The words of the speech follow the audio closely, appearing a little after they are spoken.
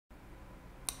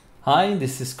Hi,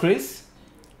 this is Chris.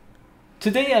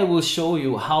 Today I will show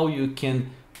you how you can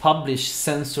publish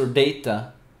sensor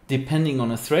data depending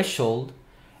on a threshold,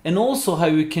 and also how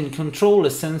you can control a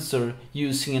sensor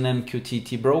using an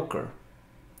MQTT broker.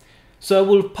 So I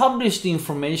will publish the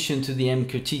information to the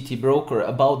MQTT broker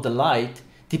about the light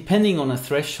depending on a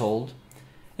threshold,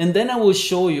 and then I will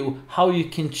show you how you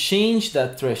can change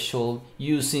that threshold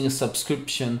using a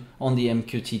subscription on the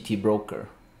MQTT broker.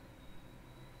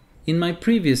 In my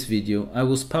previous video, I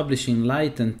was publishing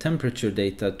light and temperature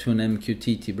data to an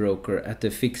MQTT broker at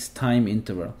a fixed time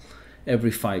interval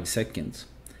every 5 seconds.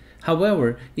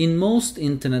 However, in most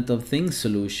Internet of Things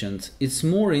solutions, it's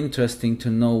more interesting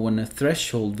to know when a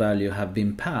threshold value has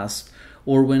been passed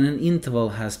or when an interval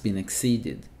has been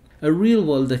exceeded. A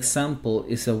real-world example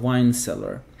is a wine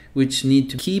cellar, which need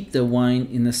to keep the wine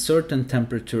in a certain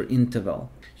temperature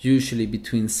interval, usually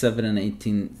between 7 and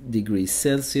 18 degrees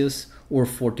Celsius or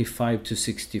 45 to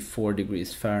 64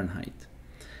 degrees Fahrenheit.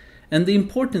 And the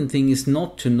important thing is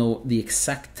not to know the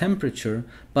exact temperature,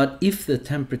 but if the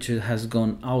temperature has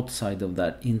gone outside of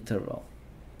that interval.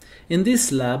 In this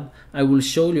lab, I will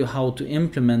show you how to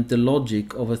implement the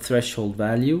logic of a threshold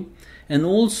value, and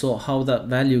also how that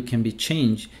value can be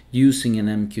changed using an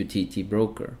MQTT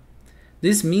broker.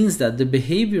 This means that the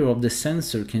behavior of the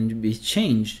sensor can be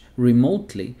changed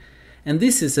remotely, and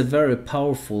this is a very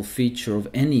powerful feature of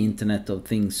any Internet of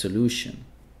Things solution.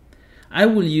 I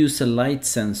will use a light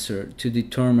sensor to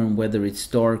determine whether it's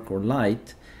dark or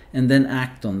light, and then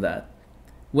act on that.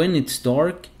 When it's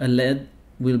dark, a LED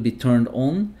will be turned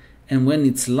on, and when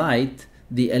it's light,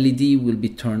 the LED will be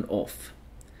turned off.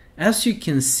 As you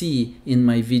can see in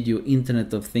my video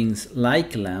Internet of Things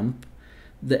like lamp,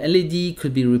 the LED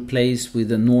could be replaced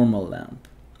with a normal lamp.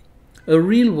 A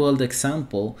real-world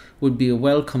example would be a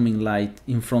welcoming light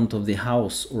in front of the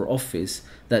house or office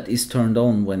that is turned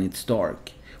on when it's dark,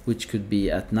 which could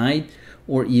be at night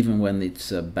or even when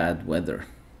it's bad weather.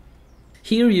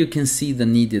 Here you can see the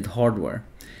needed hardware.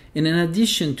 And in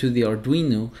addition to the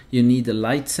Arduino, you need a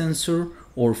light sensor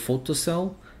or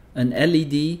photocell, an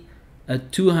LED, a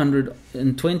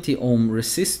 220 ohm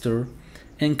resistor,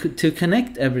 and to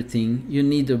connect everything you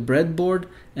need a breadboard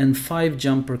and 5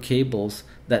 jumper cables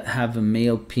that have a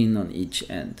male pin on each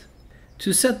end.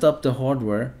 To set up the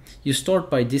hardware, you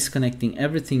start by disconnecting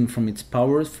everything from its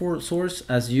power source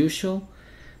as usual.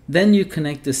 Then you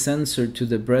connect the sensor to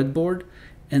the breadboard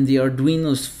and the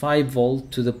Arduino's 5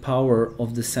 volt to the power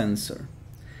of the sensor.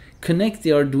 Connect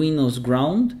the Arduino's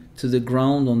ground to the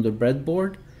ground on the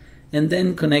breadboard, and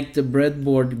then connect the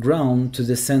breadboard ground to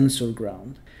the sensor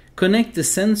ground. Connect the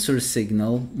sensor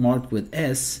signal, marked with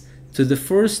S, to the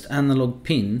first analog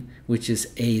pin, which is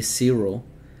A0,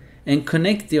 and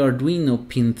connect the Arduino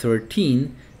pin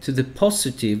 13 to the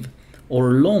positive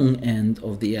or long end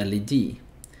of the LED.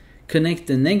 Connect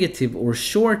the negative or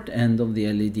short end of the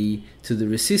LED to the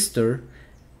resistor,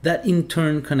 that in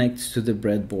turn connects to the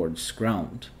breadboard's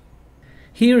ground.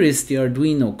 Here is the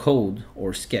Arduino code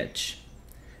or sketch.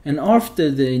 And after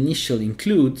the initial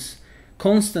includes,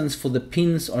 constants for the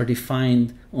pins are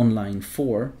defined on line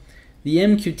 4. The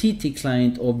MQTT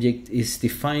client object is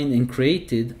defined and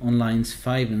created on lines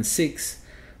 5 and 6,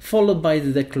 followed by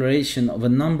the declaration of a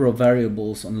number of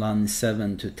variables on lines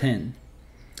 7 to 10.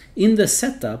 In the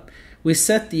setup, we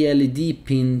set the LED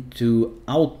pin to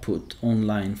output on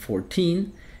line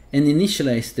 14 and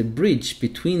initialize the bridge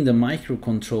between the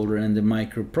microcontroller and the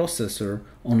microprocessor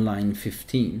on line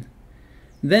 15.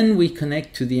 Then we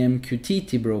connect to the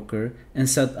MQTT broker and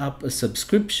set up a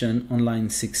subscription on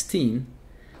line 16.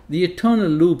 The eternal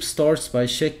loop starts by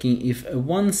checking if a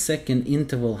 1 second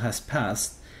interval has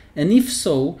passed, and if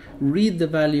so, read the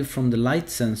value from the light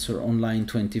sensor on line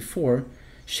 24,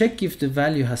 check if the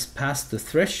value has passed the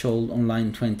threshold on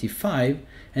line 25,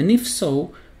 and if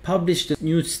so, publish the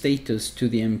new status to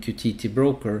the MQTT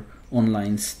broker on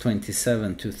lines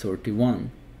 27 to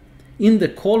 31. In the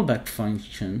callback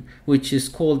function, which is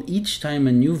called each time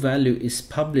a new value is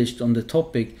published on the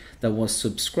topic that was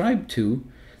subscribed to,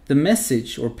 the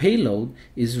message or payload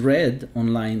is read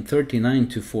on line 39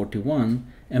 to 41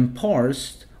 and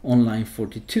parsed on line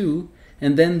 42,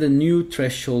 and then the new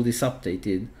threshold is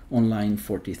updated on line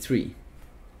 43.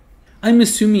 I'm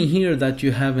assuming here that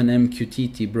you have an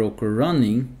MQTT broker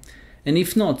running, and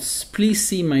if not, please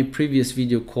see my previous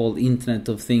video called Internet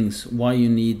of Things, Why You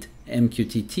Need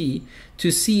MQTT,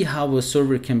 to see how a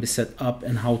server can be set up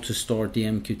and how to start the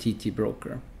MQTT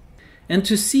broker. And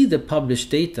to see the published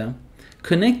data,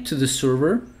 connect to the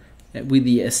server with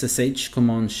the SSH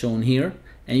command shown here,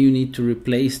 and you need to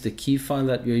replace the key file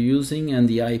that you're using and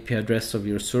the IP address of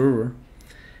your server.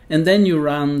 And then you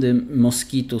run the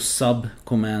mosquito sub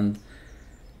command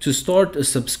to start a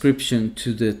subscription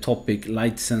to the topic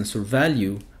light sensor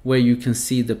value, where you can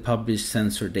see the published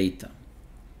sensor data.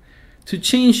 To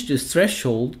change the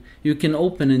threshold, you can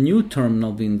open a new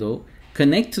terminal window,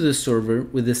 connect to the server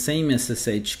with the same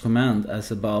SSH command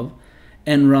as above,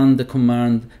 and run the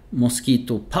command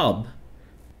mosquito pub.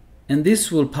 And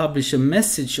this will publish a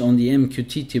message on the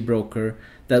MQTT broker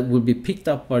that will be picked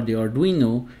up by the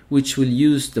Arduino, which will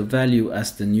use the value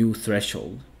as the new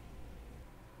threshold.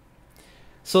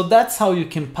 So that's how you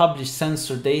can publish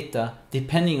sensor data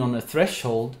depending on a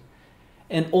threshold,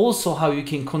 and also how you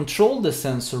can control the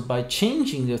sensor by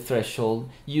changing the threshold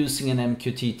using an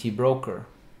MQTT broker.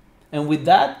 And with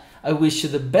that, I wish you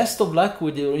the best of luck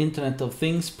with your Internet of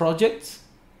Things projects.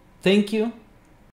 Thank you,